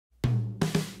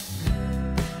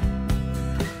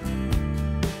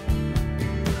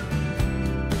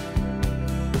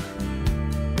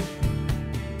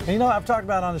You know, I've talked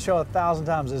about it on the show 1,000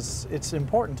 times. It's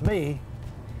important to me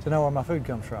to know where my food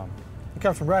comes from. It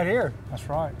comes from right here. That's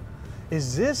right.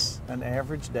 Is this an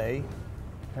average day?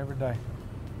 Every day.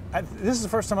 This is the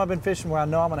first time I've been fishing where I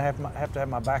know I'm going to have to have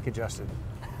my back adjusted.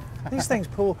 These things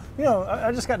pull. You know,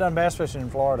 I just got done bass fishing in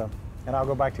Florida, and I'll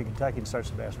go back to Kentucky and start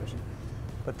some bass fishing.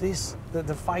 But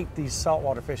the fight these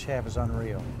saltwater fish have is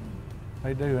unreal.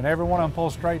 They do, and every one of them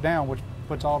pulls straight down, which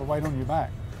puts all the weight on your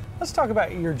back. Let's talk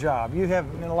about your job. You have,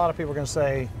 and a lot of people are going to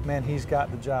say, man, he's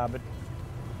got the job. But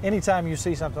anytime you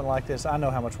see something like this, I know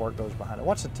how much work goes behind it.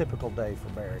 What's a typical day for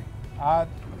Barry?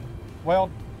 Well,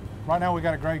 right now we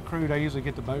got a great crew. They usually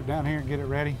get the boat down here and get it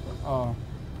ready. I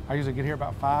usually get here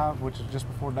about 5, which is just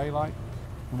before daylight.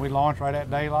 And we launch right at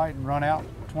daylight and run out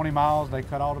 20 miles. They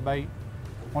cut all the bait.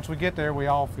 Once we get there, we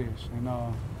all fish. And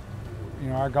you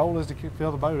know, our goal is to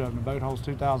fill the boat up, and the boat holds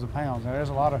 2,000 pounds. Now, there's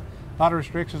a lot of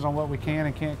restrictions on what we can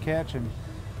and can't catch, and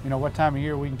you know what time of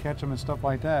year we can catch them and stuff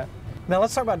like that. Now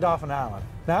let's talk about Dauphin Island.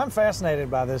 Now I'm fascinated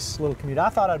by this little community. I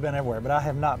thought I'd been everywhere, but I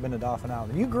have not been to Dauphin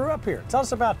Island. You grew up here. Tell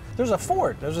us about. There's a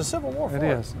fort. There's a Civil War fort. It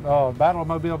is. Battle of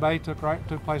Mobile Bay took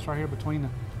place right here between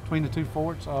the two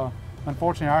forts.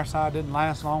 Unfortunately, our side didn't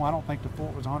last long. I don't think the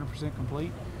fort was 100%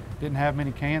 complete. Didn't have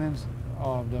many cannons.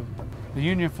 The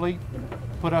Union fleet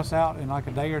put us out in like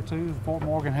a day or two. Fort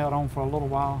Morgan held on for a little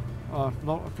while,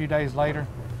 a few days later,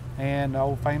 and the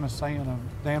old famous saying of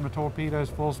 "damn the torpedoes,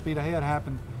 full speed ahead"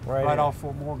 happened right off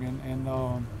Fort Morgan.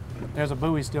 And there's a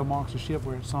buoy still marks the ship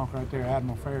where it sunk right there,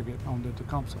 Admiral Farragut on the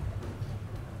Tecumseh.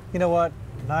 You know what?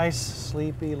 Nice,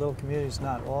 sleepy little community. It's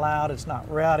not loud, it's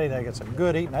not rowdy. They get some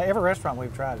good eating. Every restaurant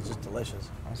we've tried is just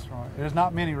delicious. That's right. There's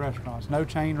not many restaurants, no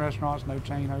chain restaurants, no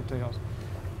chain hotels.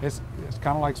 It's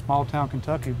kind of like small town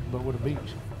Kentucky, but with a beach.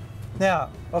 Now,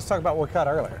 let's talk about what we caught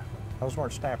earlier. Those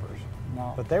weren't snappers.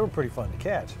 No. But they were pretty fun to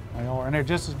catch. They are, and they're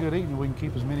just as good eating. We can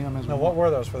keep as many of them as we want. Now, what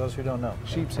were those for those who don't know?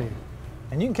 Sheepshead.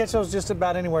 And you can catch those just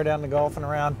about anywhere down the Gulf and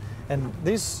around. And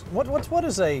these, what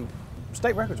is a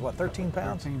state record's what, 13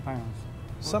 pounds? 13 pounds.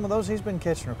 Some of those he's been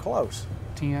catching are close.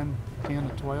 10 to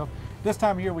 12. This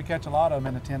time of year we catch a lot of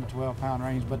them in the 10 to 12 pound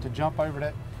range, but to jump over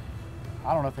that,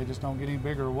 I don't know if they just don't get any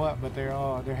bigger or what, but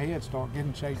their heads start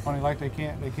getting shaped funny, like they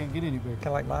can't get any bigger. Kind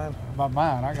of like mine? About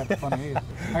mine, I got the funny head.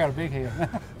 I got a big head.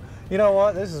 You know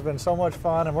what? This has been so much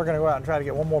fun, and we're going to go out and try to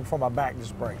get one more before my back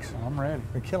just breaks. I'm ready.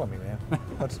 You're killing me, man.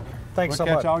 Thanks so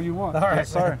much. We'll catch all you want. All right, yes,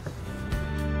 sir.